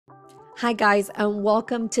Hi guys, and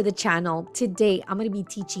welcome to the channel. Today I'm going to be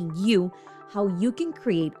teaching you how you can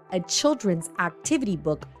create a children's activity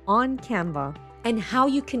book on Canva and how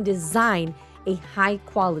you can design a high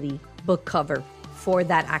quality book cover for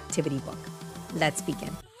that activity book. Let's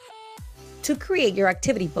begin. To create your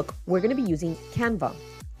activity book, we're going to be using Canva.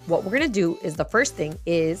 What we're going to do is the first thing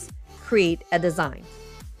is create a design.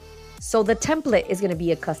 So the template is going to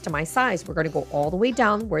be a customized size. We're going to go all the way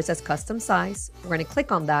down where it says custom size. We're going to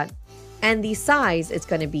click on that. And the size is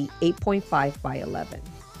going to be 8.5 by 11.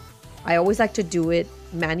 I always like to do it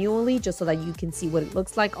manually just so that you can see what it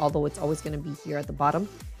looks like, although it's always going to be here at the bottom.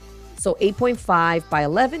 So 8.5 by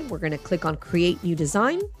 11, we're going to click on create new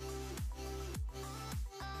design.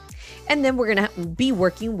 And then we're going to be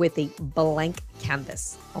working with a blank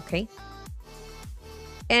canvas, okay?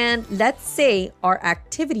 And let's say our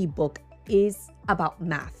activity book is about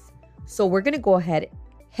math. So we're going to go ahead,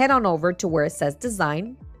 head on over to where it says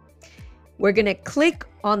design. We're going to click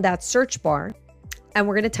on that search bar and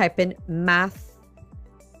we're going to type in math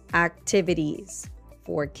activities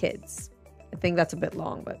for kids. I think that's a bit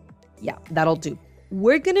long, but yeah, that'll do.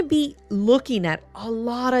 We're going to be looking at a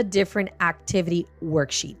lot of different activity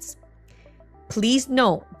worksheets. Please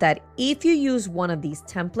note that if you use one of these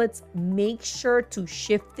templates, make sure to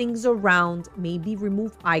shift things around, maybe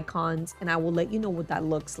remove icons, and I will let you know what that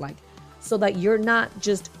looks like so that you're not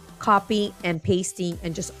just copy and pasting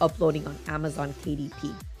and just uploading on Amazon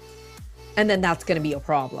KDP. And then that's going to be a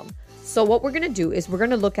problem. So what we're going to do is we're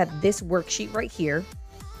going to look at this worksheet right here.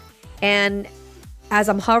 And as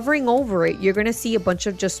I'm hovering over it, you're going to see a bunch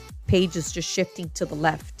of just pages just shifting to the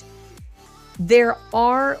left. There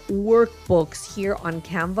are workbooks here on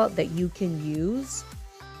Canva that you can use.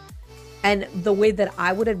 And the way that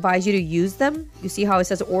I would advise you to use them, you see how it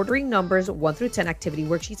says ordering numbers 1 through 10 activity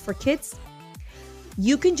worksheets for kids?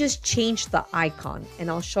 You can just change the icon and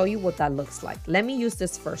I'll show you what that looks like. Let me use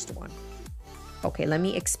this first one. Okay, let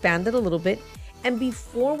me expand it a little bit. And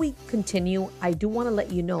before we continue, I do want to let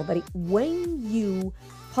you know that when you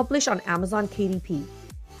publish on Amazon KDP,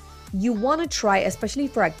 you want to try, especially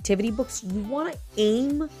for activity books, you want to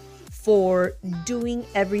aim for doing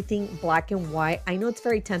everything black and white. I know it's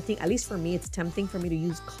very tempting, at least for me, it's tempting for me to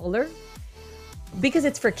use color because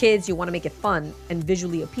it's for kids. You want to make it fun and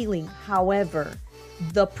visually appealing. However,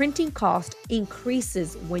 the printing cost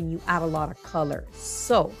increases when you add a lot of color.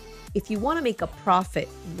 So if you want to make a profit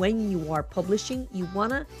when you are publishing, you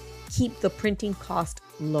want to keep the printing cost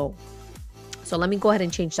low. So let me go ahead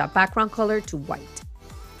and change that background color to white.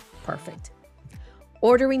 Perfect.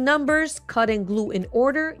 Ordering numbers, cut and glue in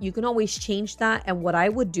order. You can always change that. And what I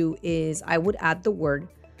would do is I would add the word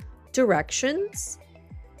directions,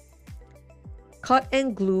 cut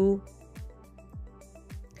and glue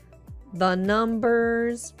the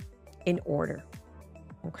numbers in order.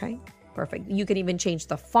 Okay, perfect. You can even change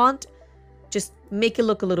the font. Just make it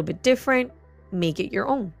look a little bit different. Make it your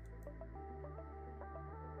own.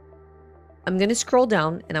 I'm going to scroll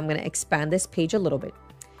down and I'm going to expand this page a little bit.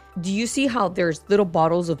 Do you see how there's little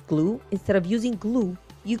bottles of glue? Instead of using glue,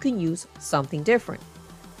 you can use something different.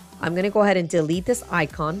 I'm going to go ahead and delete this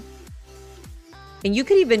icon. And you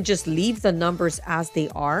can even just leave the numbers as they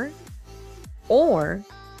are, or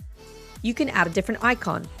you can add a different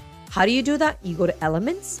icon. How do you do that? You go to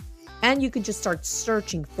elements and you can just start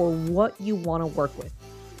searching for what you want to work with.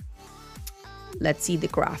 Let's see the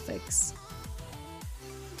graphics.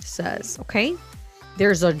 It says, okay,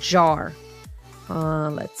 there's a jar.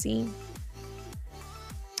 Let's see.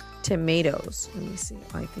 Tomatoes. Let me see.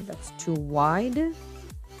 I think that's too wide.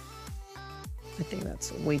 I think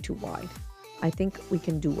that's way too wide. I think we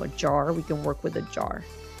can do a jar. We can work with a jar.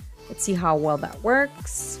 Let's see how well that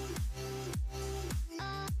works.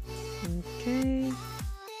 Okay.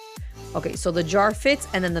 Okay, so the jar fits,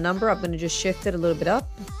 and then the number, I'm going to just shift it a little bit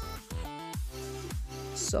up.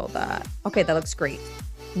 So that, okay, that looks great.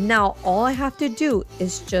 Now, all I have to do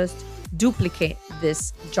is just duplicate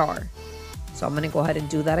this jar. So I'm going to go ahead and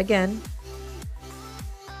do that again.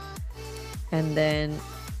 And then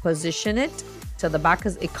position it to the back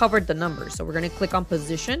because it covered the numbers. So we're going to click on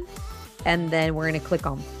position and then we're going to click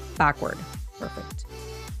on backward. Perfect.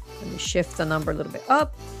 Let me shift the number a little bit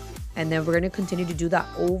up. And then we're going to continue to do that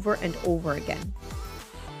over and over again.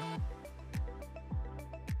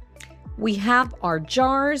 We have our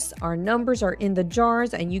jars, our numbers are in the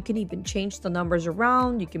jars, and you can even change the numbers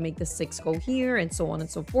around. You can make the 6 go here and so on and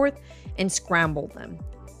so forth and scramble them.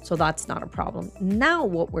 So that's not a problem. Now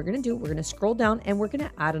what we're going to do, we're going to scroll down and we're going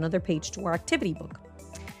to add another page to our activity book.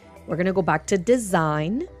 We're going to go back to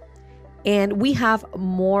design and we have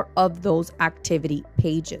more of those activity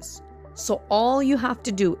pages. So all you have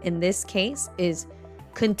to do in this case is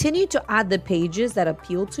Continue to add the pages that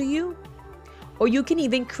appeal to you, or you can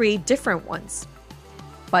even create different ones.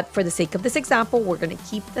 But for the sake of this example, we're going to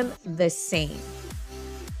keep them the same.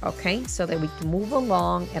 Okay, so that we can move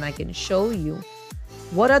along and I can show you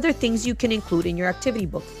what other things you can include in your activity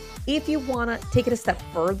book. If you want to take it a step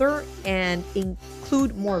further and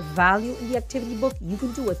include more value in the activity book, you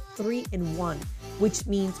can do a 3-in-1, which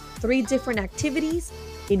means 3 different activities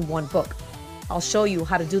in one book. I'll show you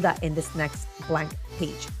how to do that in this next blank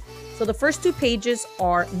page. So the first 2 pages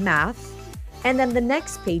are math, and then the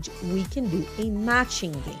next page we can do a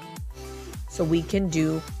matching game. So we can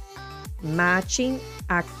do matching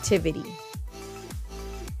activity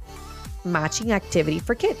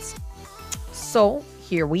for kids. So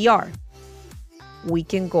here we are. We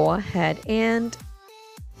can go ahead and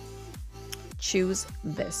choose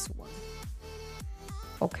this one.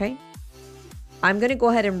 Okay. I'm going to go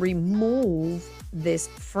ahead and remove this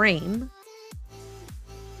frame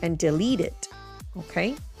and delete it.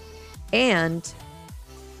 Okay. And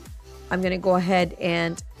I'm going to go ahead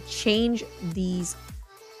and change these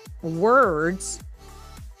words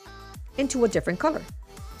into a different color.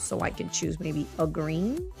 So I can choose maybe a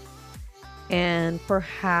green and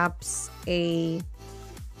perhaps a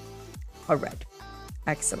red.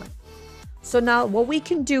 Excellent. So now what we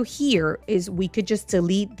can do here is we could just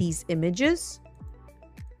delete these images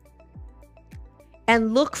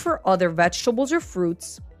and look for other vegetables or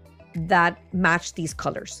fruits that match these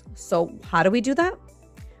colors. So how do we do that?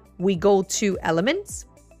 We go to elements.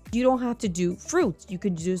 You don't have to do fruits. You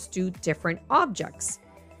could just do different objects.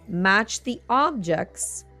 Match the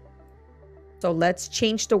objects. So let's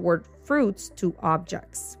change the word fruits to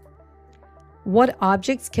objects. What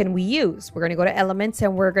objects can we use? We're going to go to elements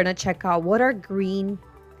and we're going to check out what are green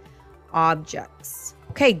objects.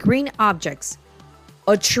 Okay, green objects.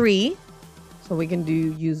 A tree. So we can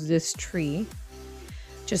use this tree.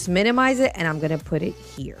 Just minimize it and I'm going to put it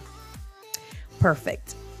here.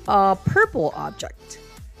 Perfect. A purple object.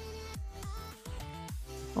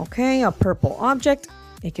 Okay, a purple object.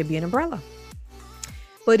 It could be an umbrella.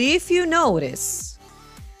 But if you notice,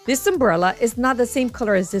 this umbrella is not the same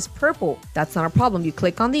color as this purple. That's not a problem. You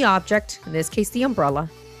click on the object, in this case the umbrella,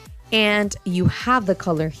 and you have the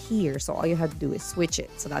color here. So all you have to do is switch it.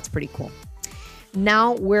 So that's pretty cool.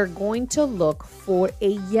 Now we're going to look for a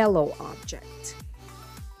yellow object.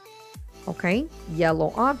 Okay,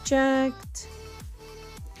 yellow object.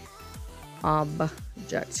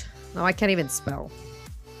 Object. Now I can't even spell.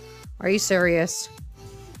 Are you serious?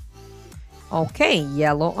 Okay,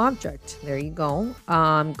 yellow object. There you go.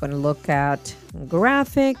 I'm going to look at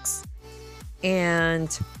graphics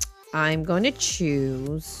and I'm going to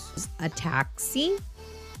choose a taxi.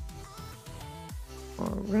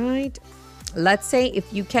 All right. Let's say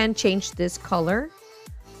if you can change this color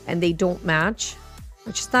and they don't match,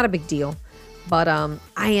 which is not a big deal, but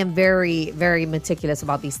I am very, very meticulous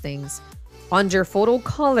about these things. Under photo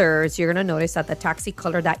colors, you're going to notice that the taxi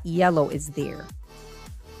color, that yellow is there.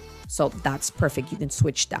 So that's perfect. You can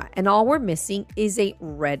switch that. And all we're missing is a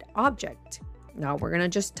red object. Now we're going to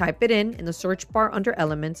just type it in the search bar under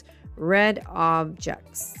elements, red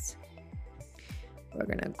objects. We're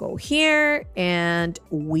going to go here and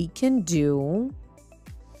we can do,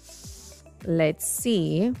 let's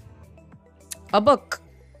see, a book.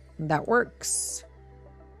 That works.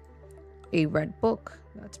 A red book.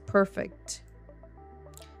 That's perfect.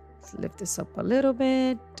 Let's lift this up a little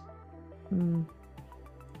bit.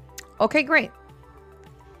 Okay, great.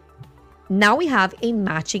 Now we have a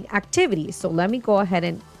matching activity. So let me go ahead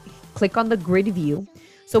and click on the grid view.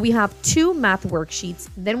 So we have 2 math worksheets.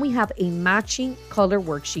 Then we have a matching color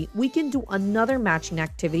worksheet. We can do another matching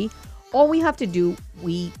activity. All we have to do,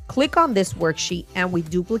 we click on this worksheet and we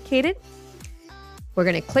duplicate it. We're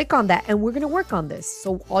going to click on that and we're going to work on this.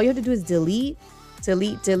 So all you have to do is delete,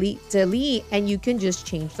 delete, delete, delete, and you can just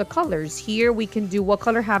change the colors. Here we can do, what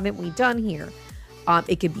color haven't we done here?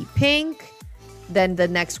 It could be pink. Then the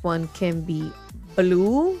next one can be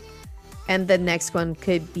blue. And the next one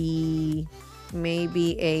could be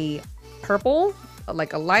maybe a purple,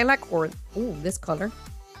 like a lilac, or this color.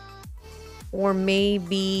 Or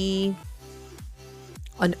maybe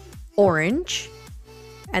an orange.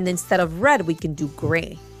 And instead of red, we can do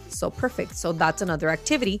gray. So perfect. So that's another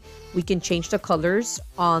activity. We can change the colors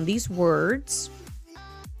on these words.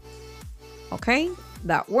 Okay,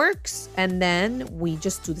 that works. And then we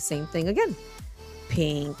just do the same thing again.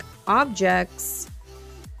 Pink objects.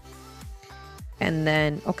 And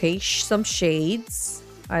then, okay, some shades.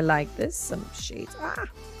 I like this, some shades.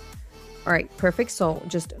 All right, perfect. So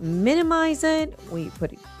just minimize it. We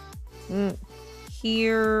put it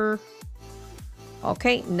here.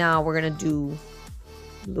 Okay, now we're going to do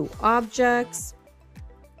blue objects.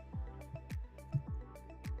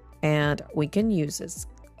 And we can use this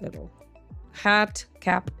little hat,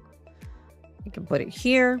 cap. We can put it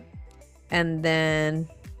here. And then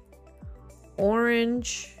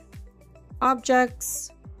orange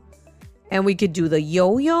objects. And we could do the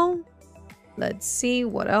yo-yo. Let's see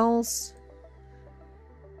what else.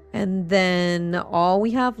 And then all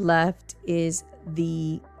we have left is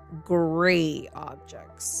the gray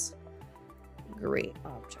objects. Gray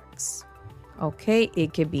objects. Okay,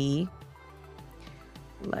 it could be,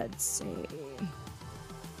 let's see.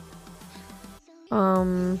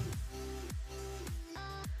 I'm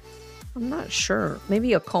not sure.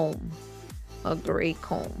 Maybe a comb. A gray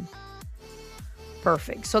comb.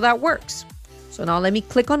 Perfect. So that works. So now let me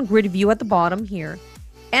click on grid view at the bottom here.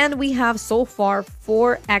 And we have so far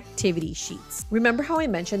 4 activity sheets. Remember how I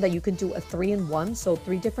mentioned that you can do a 3-in-1, so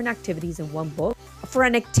 3 different activities in one book? For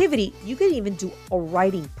an activity, you can even do a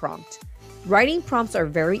writing prompt. Writing prompts are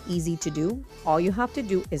very easy to do. All you have to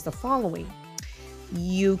do is the following.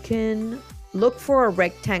 You can look for a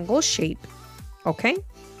rectangle shape, okay?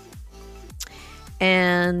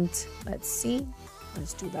 And let's see.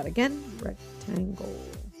 Let's do that again. Rectangle.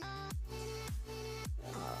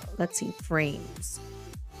 Let's see, frames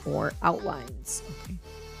or outlines. Okay.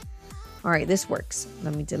 All right, this works.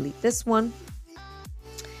 Let me delete this one.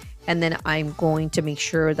 And then I'm going to make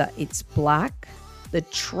sure that it's black. The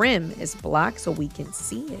trim is black so we can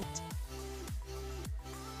see it.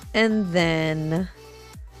 And then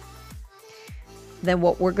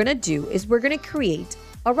what we're going to do is we're going to create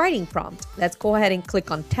a writing prompt. Let's go ahead and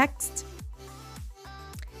click on text.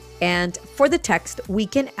 And for the text, we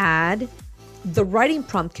can add, the writing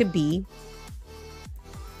prompt could be,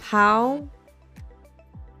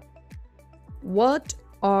 what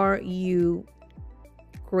are you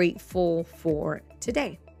grateful for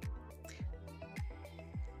today?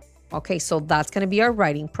 Okay, so that's going to be our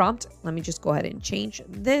writing prompt. Let me just go ahead and change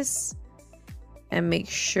this and make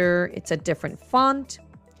sure it's a different font.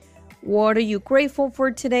 What are you grateful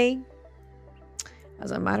for today?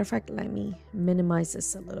 As a matter of fact, let me minimize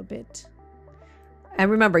this a little bit. And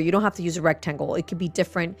remember, you don't have to use a rectangle. It could be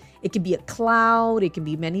different. It could be a cloud. It can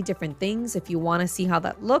be many different things. If you want to see how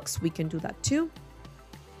that looks, we can do that too.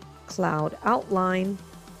 Cloud outline.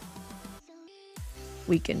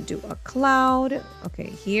 We can do a cloud. Okay,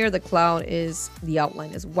 here the cloud is, the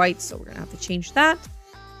outline is white, so we're going to have to change that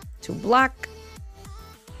to black.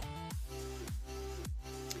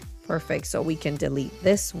 Perfect. So we can delete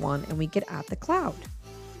this one and we can add the cloud.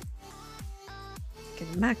 You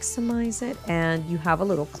can maximize it and you have a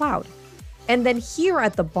little cloud. And then here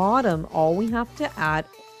at the bottom, all we have to add,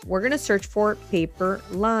 we're going to search for paper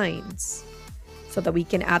lines so that we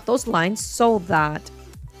can add those lines so that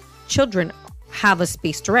children have a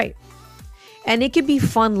space to write. And it could be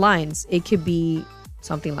fun lines. It could be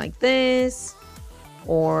something like this,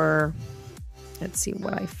 or let's see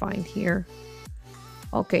what I find here.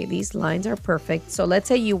 Okay, these lines are perfect. So let's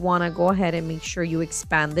say you want to go ahead and make sure you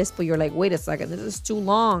expand this, but you're like, wait a second, this is too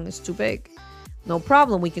long, it's too big. No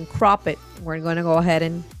problem, we can crop it. We're going to go ahead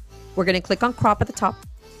and we're going to click on crop at the top.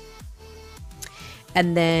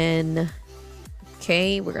 And then,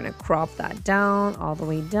 okay, we're going to crop that down, all the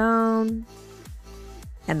way down.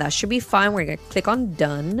 And that should be fine. We're going to click on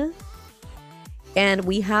done. And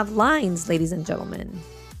we have lines, ladies and gentlemen.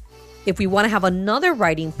 If we want to have another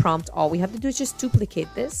writing prompt, all we have to do is just duplicate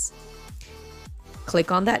this.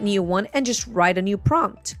 Click on that new one and just write a new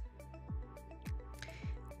prompt.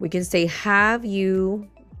 We can say, have you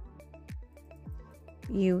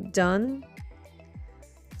done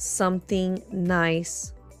something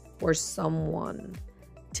nice for someone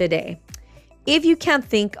today? If you can't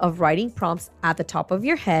think of writing prompts at the top of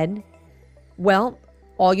your head, well,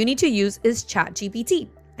 all you need to use is ChatGPT.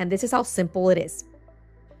 And this is how simple it is.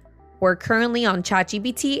 We're currently on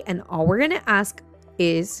ChatGPT, and all we're going to ask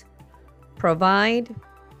is provide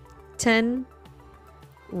 10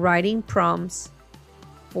 writing prompts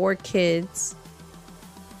for kids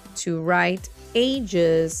to write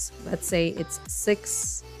ages, let's say it's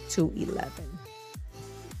 6 to 11.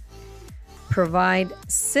 Provide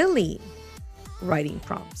silly writing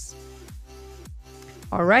prompts.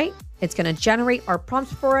 All right, it's going to generate our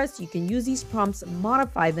prompts for us. You can use these prompts,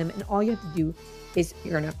 modify them, and all you have to do is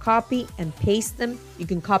you're going to copy and paste them. You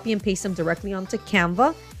can copy and paste them directly onto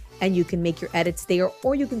Canva, and you can make your edits there,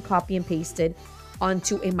 or you can copy and paste it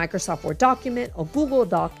onto a Microsoft Word document or Google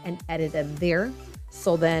Doc and edit them there.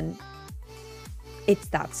 So then it's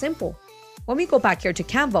that simple. When we go back here to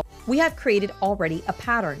Canva, we have created already a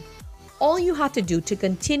pattern. All you have to do to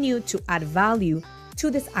continue to add value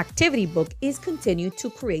to this activity book is continue to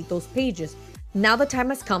create those pages. Now the time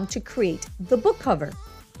has come to create the book cover.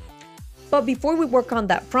 But before we work on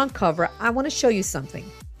that front cover, I want to show you something.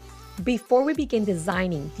 Before we begin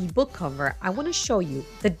designing the book cover, I want to show you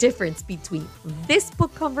the difference between this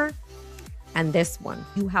book cover and this one.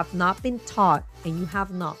 You have not been taught and you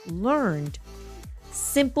have not learned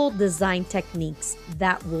simple design techniques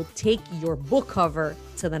that will take your book cover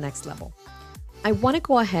to the next level. I want to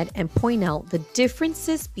go ahead and point out the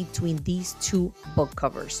differences between these two book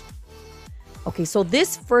covers. Okay, so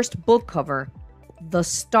this first book cover, the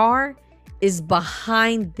star is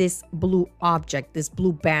behind this blue object, this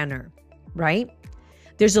blue banner, right?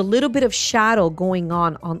 There's a little bit of shadow going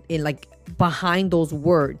on in like behind those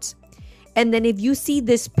words. And then if you see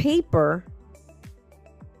this paper,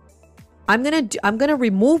 I'm gonna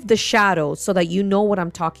remove the shadow so that you know what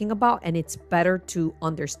I'm talking about and it's better to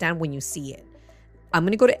understand when you see it. I'm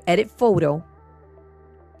gonna go to edit photo,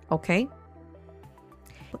 okay?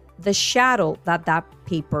 The shadow that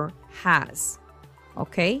paper has,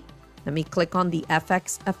 okay? Let me click on the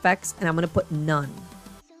FX effects and I'm gonna put none.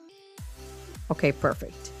 Okay,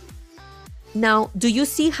 perfect. Now, do you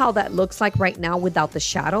see how that looks like right now without the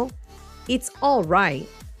shadow? It's all right,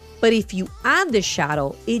 but if you add the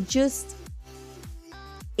shadow, it just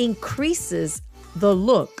increases the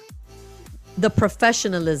look, the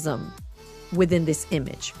professionalism within this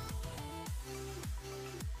image.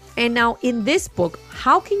 And now in this book,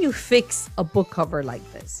 how can you fix a book cover like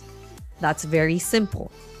this? That's very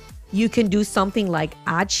simple. You can do something like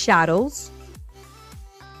add shadows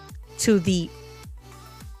to the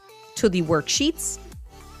worksheets.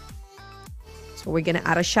 So we're gonna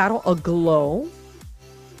add a shadow, a glow.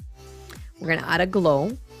 We're gonna add a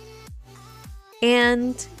glow.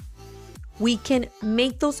 And we can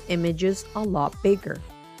make those images a lot bigger.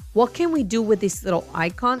 What can we do with these little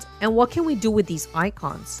icons? And what can we do with these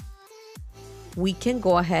icons? We can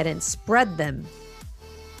go ahead and spread them.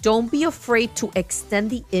 Don't be afraid to extend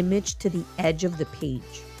the image to the edge of the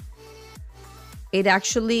page. It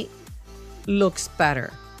actually looks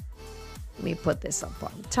better. Let me put this up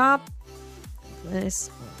on top. This,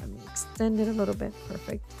 let me extend it a little bit.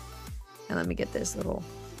 Perfect. And let me get this little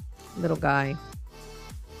guy.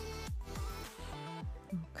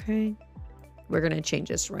 Okay. We're going to change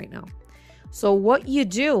this right now. So what you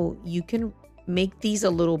do, you can make these a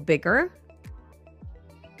little bigger.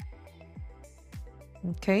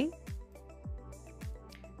 Okay.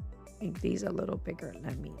 Make these a little bigger.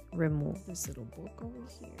 Let me remove this little book over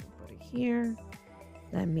here. Put it here.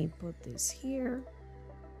 Let me put this here.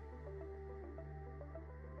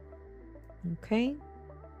 Okay.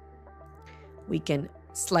 We can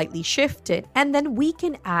slightly shift it and then we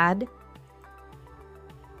can add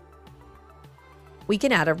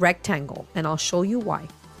a rectangle and I'll show you why.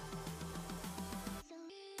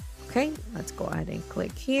 Okay, let's go ahead and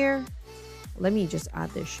click here. Let me just add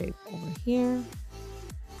this shape over here.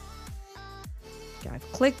 Okay, I've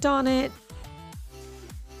clicked on it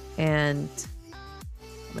and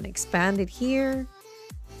I'm going to expand it here,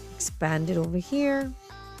 expand it over here,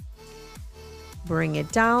 bring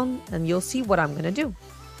it down, and you'll see what I'm going to do.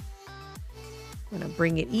 I'm going to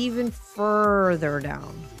bring it even further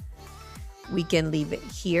down. We can leave it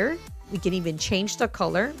here. We can even change the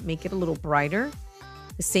color, make it a little brighter.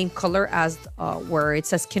 The same color as where it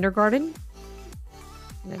says kindergarten.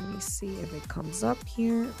 Let me see if it comes up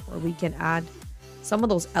here. Or we can add some of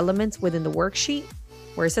those elements within the worksheet.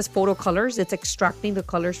 Where it says photo colors, it's extracting the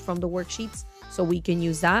colors from the worksheets. So we can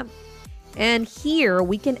use that. And here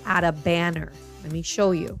we can add a banner. Let me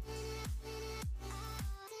show you.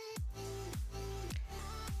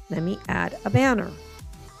 Let me add a banner.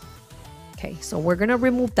 Okay, so we're going to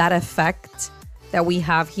remove that effect that we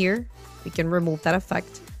have here. We can remove that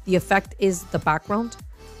effect. The effect is the background.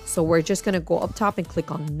 So we're just going to go up top and click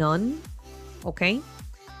on none. Okay,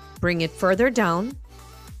 bring it further down.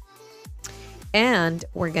 And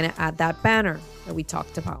we're going to add that banner that we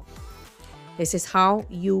talked about. This is how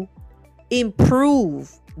you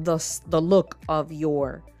improve the look of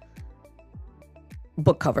your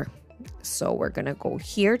book cover. So we're going to go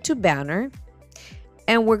here to banner.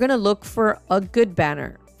 And we're going to look for a good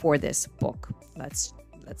banner for this book. Let's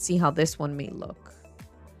see how this one may look.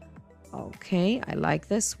 Okay, I like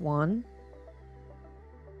this one.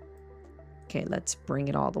 Okay, let's bring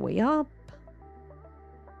it all the way up.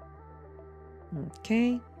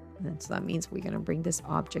 Okay, and so that means we're going to bring this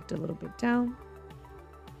object a little bit down.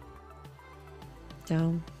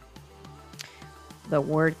 Down. The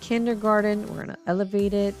word kindergarten, we're going to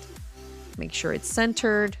elevate it. Make sure it's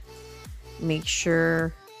centered. Make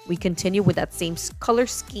sure we continue with that same color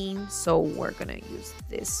scheme. So we're going to use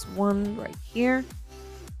this one right here.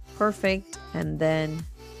 Perfect. And then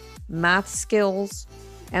math skills.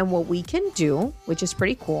 And what we can do, which is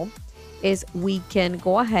pretty cool, is we can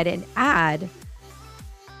go ahead and add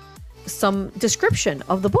some description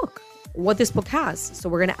of the book, what this book has. So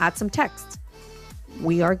we're going to add some text.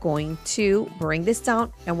 We are going to bring this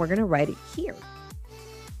down and we're going to write it here.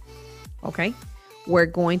 Okay. We're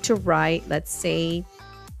going to write, let's say,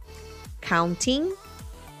 counting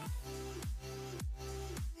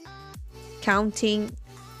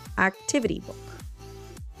activity book.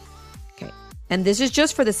 Okay. And this is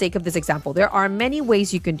just for the sake of this example. There are many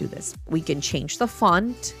ways you can do this. We can change the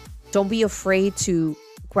font. Don't be afraid to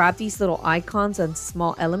grab these little icons and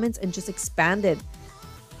small elements and just expand it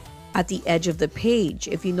at the edge of the page.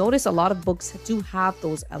 If you notice, a lot of books do have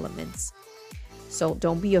those elements. So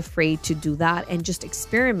don't be afraid to do that and just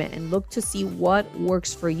experiment and look to see what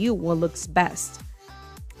works for you, what looks best.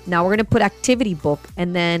 Now we're going to put activity book,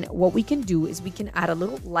 and then what we can do is we can add a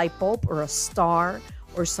little light bulb or a star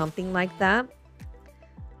or something like that.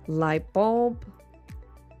 Light bulb.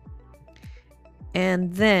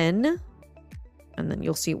 And then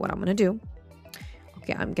you'll see what I'm going to do.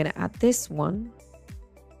 Okay, I'm going to add this one.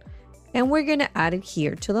 And we're going to add it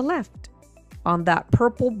here to the left. On that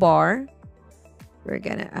purple bar, we're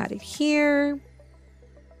going to add it here.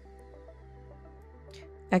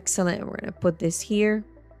 Excellent. We're going to put this here.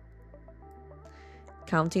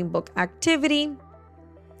 Counting book activity.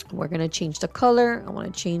 We're going to change the color. I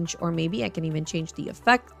want to change, or maybe I can even change the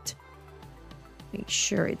effect. Make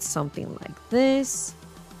sure it's something like this.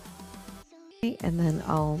 Okay, and then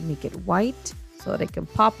I'll make it white so that it can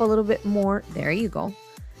pop a little bit more. There you go.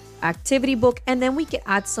 Activity book. And then we can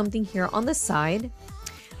add something here on the side,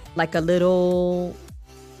 like a little,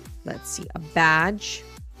 let's see, a badge.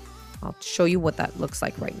 I'll show you what that looks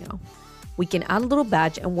like right now. We can add a little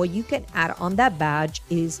badge, and what you can add on that badge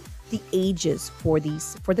is the ages for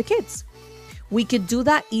the kids. We could do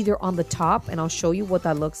that either on the top, and I'll show you what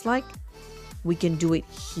that looks like. We can do it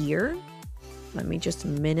here. Let me just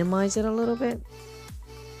minimize it a little bit.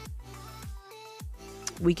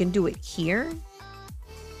 We can do it here.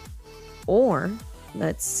 Or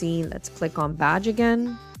let's see, let's click on badge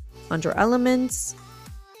again under elements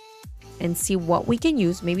and see what we can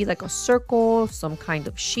use. Maybe like a circle, some kind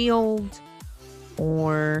of shield,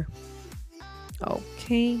 or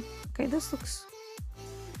okay, this looks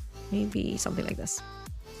maybe something like this.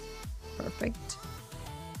 Perfect.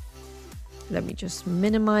 Let me just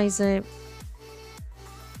minimize it.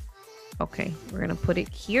 Okay, we're gonna put it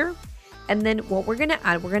here. And then what we're gonna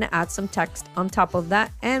add some text on top of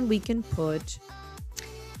that, and we can put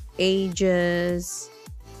ages,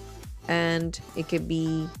 and it could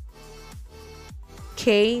be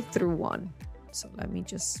K through 1. So let me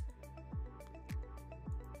just,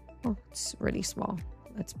 oh, it's really small.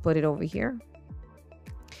 Let's put it over here.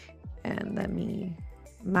 And let me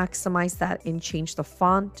maximize that and change the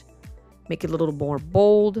font. Make it a little more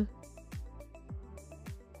bold.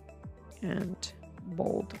 And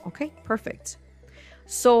bold. Okay, perfect.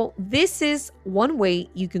 So this is one way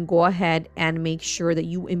you can go ahead and make sure that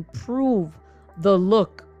you improve the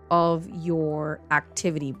look of your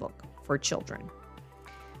activity book for children.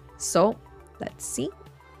 So let's see.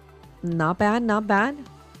 Not bad, not bad.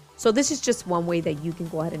 So this is just one way that you can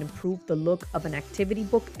go ahead and improve the look of an activity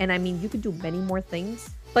book. And I mean, you could do many more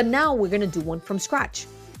things, but now we're going to do one from scratch.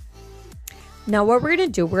 Now what we're going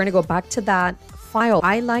to do, we're going to go back to that file.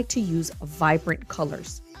 I like to use vibrant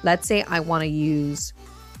colors. Let's say I want to use,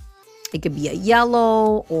 it could be a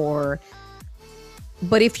yellow,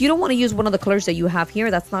 but if you don't want to use one of the colors that you have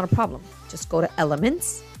here, that's not a problem. Just go to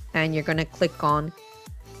elements and you're going to click on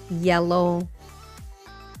yellow,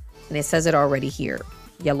 and it says it already here,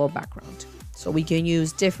 yellow background. So we can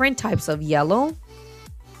use different types of yellow,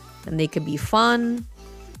 and they could be fun.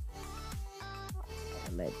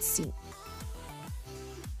 Let's see.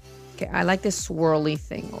 Okay, I like this swirly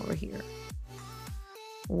thing over here.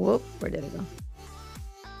 Whoop, where did it go?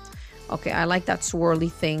 Okay, I like that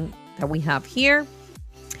swirly thing that we have here.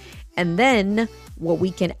 And then what we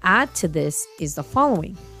can add to this is the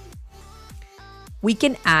following. We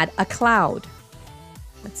can add a cloud.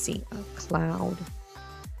 Let's see, a cloud.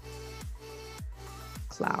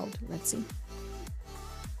 Let's see.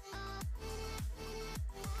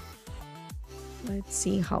 Let's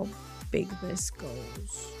see how big this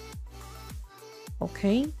goes.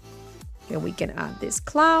 Okay. Here we can add this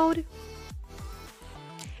cloud.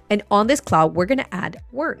 And on this cloud, we're going to add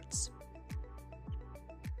words.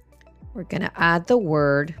 We're going to add the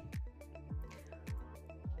word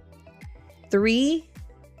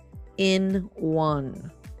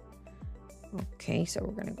 3-in-1. Okay, so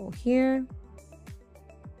we're going to go here.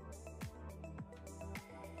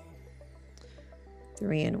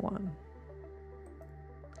 3-in-1.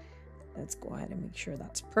 Let's go ahead and make sure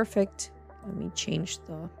that's perfect. Let me change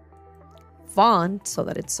the font so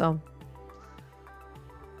that it's a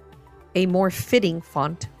more fitting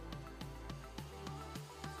font.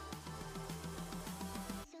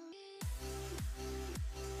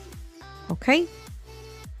 Okay.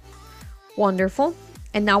 Wonderful.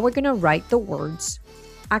 And now we're going to write the words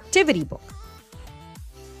activity book.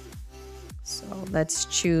 So let's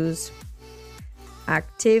choose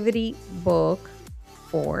activity book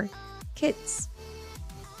for kids.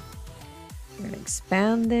 We're going to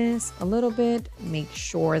expand this a little bit, make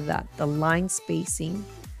sure that the line spacing,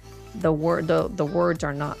 the words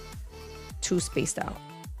are not too spaced out.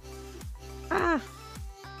 All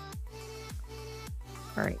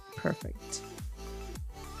right, perfect.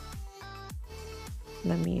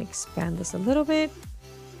 Let me expand this a little bit,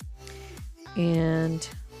 and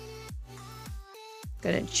I'm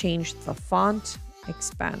gonna change the font,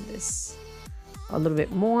 expand this a little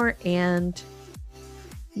bit more, and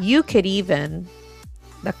you could even,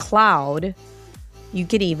 the cloud, you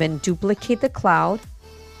could even duplicate the cloud,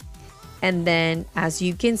 and then as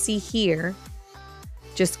you can see here,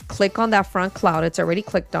 just click on that front cloud. It's already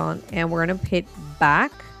clicked on, and we're gonna hit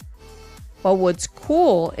back. But what's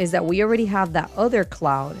cool is that we already have that other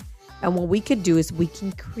cloud, and what we could do is we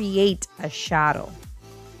can create a shadow.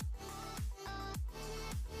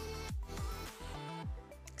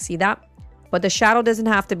 See that? But the shadow doesn't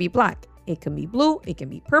have to be black. It can be blue, it can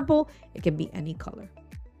be purple, it can be any color.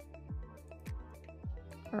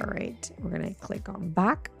 All right, we're gonna click on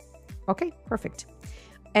back. Okay, perfect.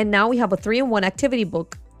 And now we have a 3-in-1 activity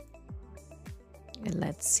book. And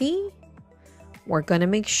let's see. We're gonna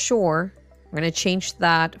make sure, we're gonna change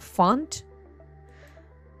that font.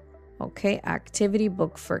 Okay, activity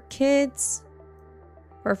book for kids.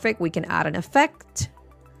 Perfect, we can add an effect.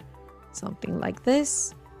 Something like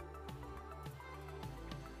this.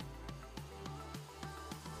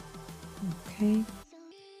 Okay.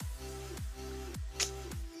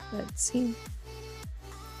 Let's see.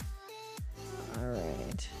 All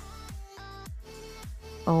right.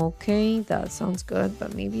 Okay, that sounds good,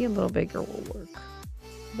 but maybe a little bigger will work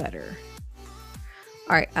better.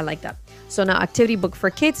 All right, I like that. So now activity book for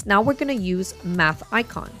kids. Now we're going to use math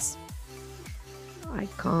icons.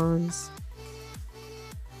 Icons.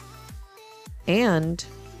 And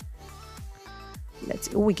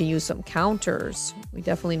we can use some counters. We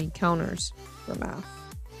definitely need counters for math.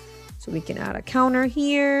 So we can add a counter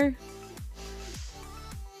here.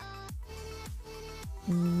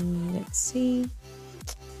 Let's see.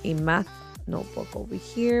 A math notebook over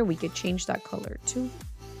here. We could change that color too.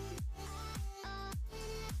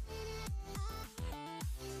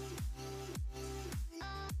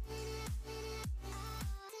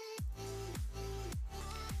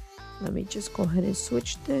 Let me just go ahead and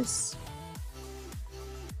switch this.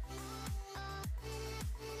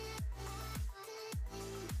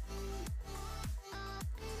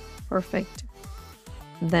 Perfect.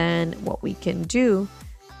 Then what we can do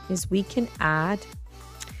is we can add,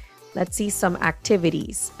 let's see, some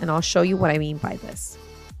activities, and I'll show you what I mean by this.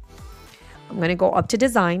 I'm going to go up to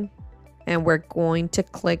design, and we're going to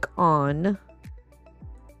click on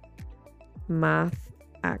math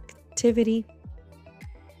activity,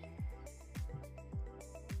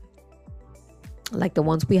 like the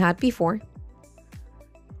ones we had before.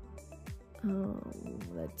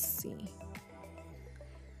 Let's see.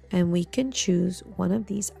 And we can choose one of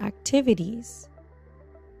these activities.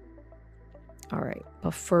 All right,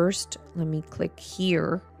 but first, let me click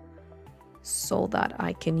here so that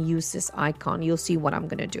I can use this icon. You'll see what I'm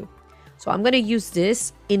gonna do. So I'm gonna use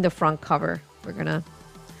this in the front cover. We're gonna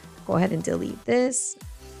go ahead and delete this,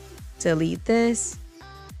 delete this,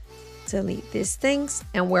 delete these things,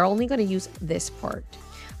 and we're only gonna use this part.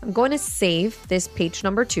 I'm going to save this page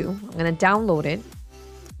number 2. I'm gonna download it.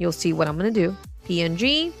 You'll see what I'm gonna do.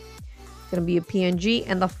 PNG, it's gonna be a PNG,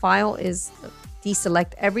 and the file is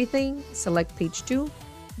deselect everything, select page 2,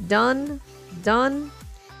 done, and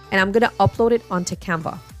I'm gonna upload it onto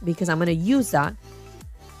Canva because I'm gonna use that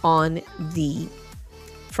on the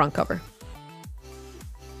front cover.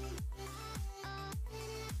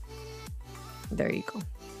 There you go.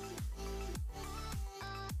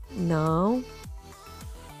 Now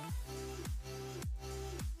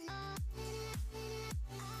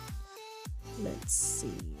let's see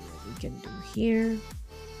what we can do here.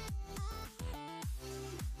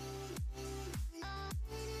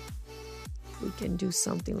 We can do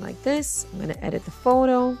something like this. I'm going to edit the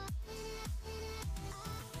photo.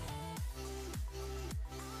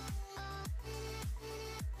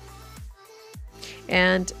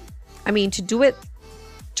 And I mean, to do it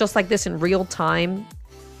just like this in real time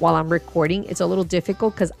while I'm recording, it's a little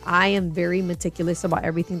difficult because I am very meticulous about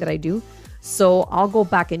everything that I do. So I'll go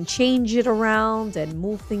back and change it around and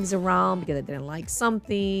move things around because I didn't like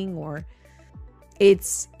something, or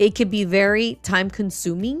it could be very time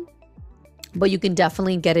consuming, but you can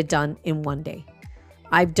definitely get it done in one day.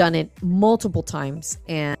 I've done it multiple times,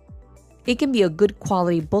 and it can be a good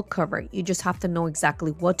quality book cover. You just have to know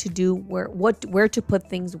exactly what to do, where to put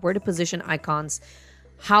things, where to position icons,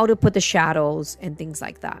 how to put the shadows and things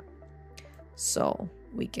like that. So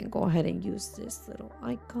we can go ahead and use this little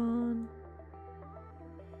icon.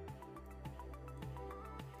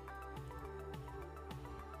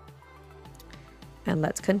 And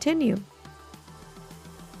let's continue.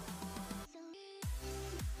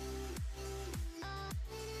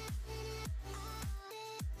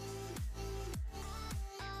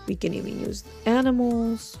 We can even use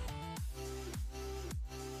animals.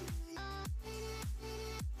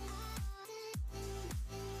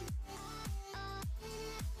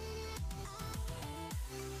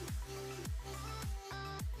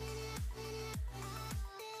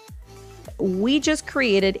 We just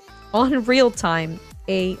created on real time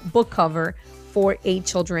a book cover for a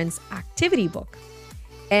children's activity book.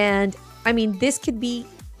 And I mean, this could be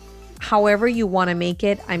however you want to make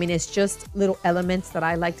it. I mean, it's just little elements that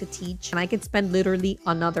I like to teach, and I could spend literally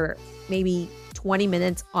another maybe 20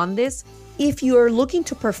 minutes on this. If you're looking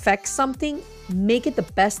to perfect something, make it the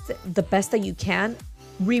best that you can.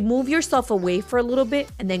 Remove yourself away for a little bit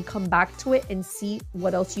and then come back to it and see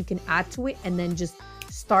what else you can add to it, and then just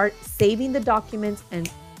start saving the documents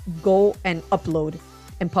and go and upload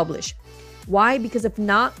and publish. Why? Because if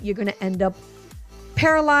not, you're going to end up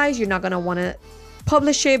paralyzed. You're not going to want to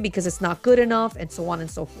publish it because it's not good enough, and so on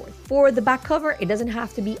and so forth. For the back cover, it doesn't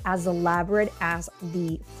have to be as elaborate as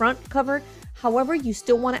the front cover. However, you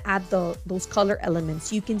still want to add those color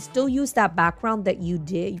elements. You can still use that background that you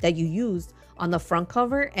used on the front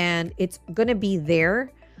cover, and it's going to be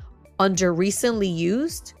there under recently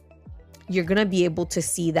used. You're going to be able to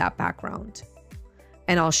see that background,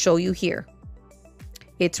 and I'll show you here.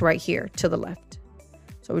 It's right here to the left.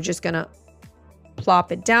 So we're just going to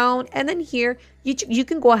plop it down, and then here you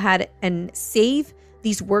can go ahead and save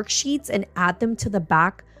these worksheets and add them to the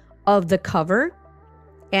back of the cover,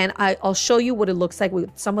 and I'll show you what it looks like with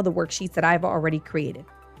some of the worksheets that I've already created.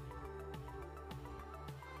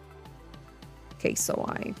 Okay, so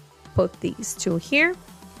I put these two here,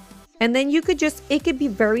 and then you could it could be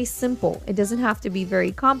very simple. It doesn't have to be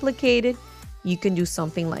very complicated. You can do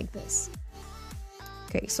something like this.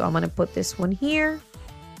 Okay, so I'm going to put this one here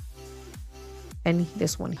and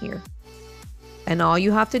this one here. And all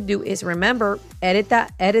you have to do is remember, edit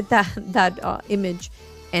that image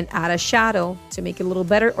and add a shadow to make it a little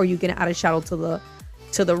better, or you can add a shadow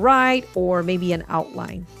to the right, or maybe an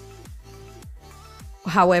outline.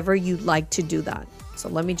 However you'd like to do that. So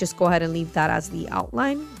let me just go ahead and leave that as the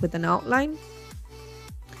outline with an outline.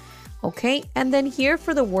 Okay, and then here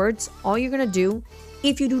for the words, all you're gonna do,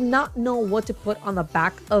 if you do not know what to put on the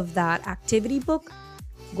back of that activity book,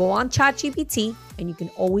 go on ChatGPT, and you can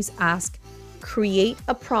always ask, create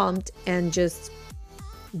a prompt, and just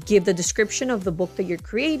give the description of the book that you're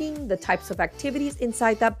creating, the types of activities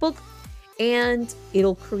inside that book, and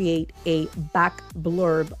it'll create a back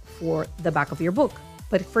blurb for the back of your book.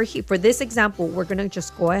 But for this example, we're gonna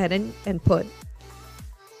just go ahead and put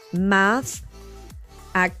math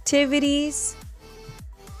activities,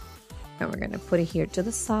 and we're gonna put it here to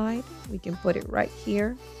the side. We can put it right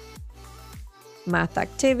here, math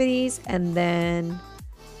activities, and then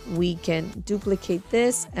we can duplicate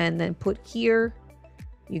this and then put here.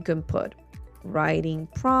 You can put writing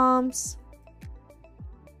prompts,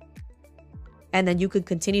 and then you could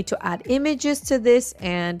continue to add images to this,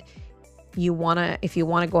 and if you want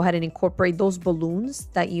to go ahead and incorporate those balloons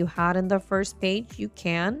that you had in the first page, you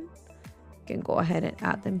can go ahead and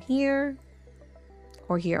add them here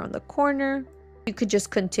or here on the corner. You could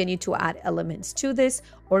just continue to add elements to this,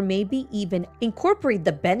 or maybe even incorporate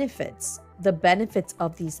the benefits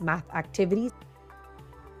of these math activities.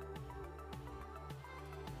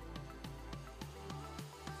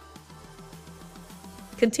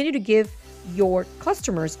 Continue to give your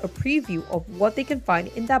customers a preview of what they can find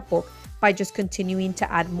in that book by just continuing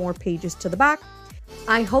to add more pages to the back.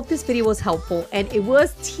 I hope this video was helpful, and it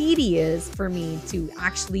was tedious for me to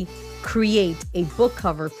actually create a book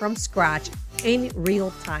cover from scratch in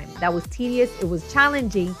real time. That was tedious, it was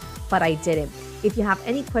challenging, but I did it. If you have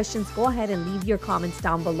any questions, go ahead and leave your comments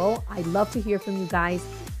down below. I'd love to hear from you guys,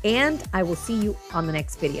 and I will see you on the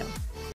next video.